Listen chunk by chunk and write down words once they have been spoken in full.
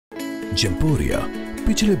जेम्पोरिया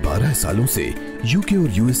पिछले 12 सालों से यूके और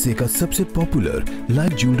यूएसए का सबसे popular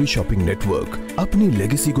live jewellery shopping network अपनी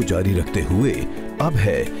लेगेसी को जारी रखते हुए अब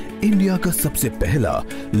है इंडिया का सबसे पहला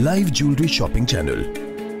लाइव ज्वेलरी शॉपिंग चैनल,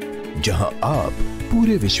 जहां आप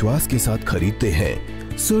पूरे विश्वास के साथ खरीदते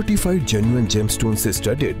हैं सर्टिफाइड जेन्युइन जेमस्टोन से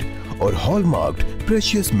स्टडेड और हॉलमार्क्ड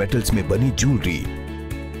प्रेशियस मेटल्स में बनी ज्वेलरी,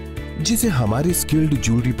 जिसे हमारे स्किल्ड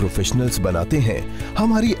ज्वेलरी प्रोफेशनल्स बनाते हैं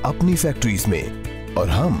हमारी अपनी फैक्ट्रीज में, और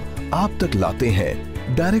हम आप तक लाते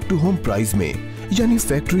हैं डायरेक्ट टू होम प्राइस में, यानी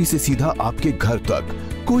फैक्ट्री से सीधा आपके घर तक,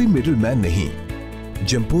 कोई मिडिल मैन नहीं।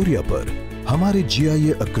 जेम्पोरिया पर हमारे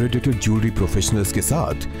GIA accredited ज्वेलरी प्रोफेशनल्स के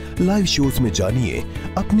साथ लाइव शोज में जानिए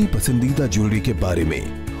अपनी पसंदीदा ज्वेलरी के बारे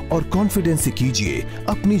में और कॉन्फिडेंस से कीजिए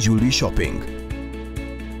अपनी ज्वेलरी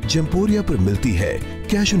शॉपिंग। जेम्पोरिया पर मिलती है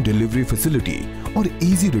कैश ऑन डिलीवरी फैसिलिटी और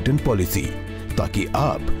इजी रिटर्न पॉलिसी, ताकि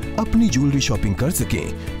आप अपनी ज्वेलरी शॉपिंग कर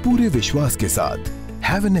सकें पूरे विश्वास के साथ।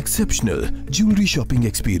 Have an exceptional jewelry shopping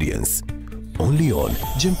experience only on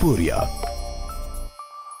Gemporia.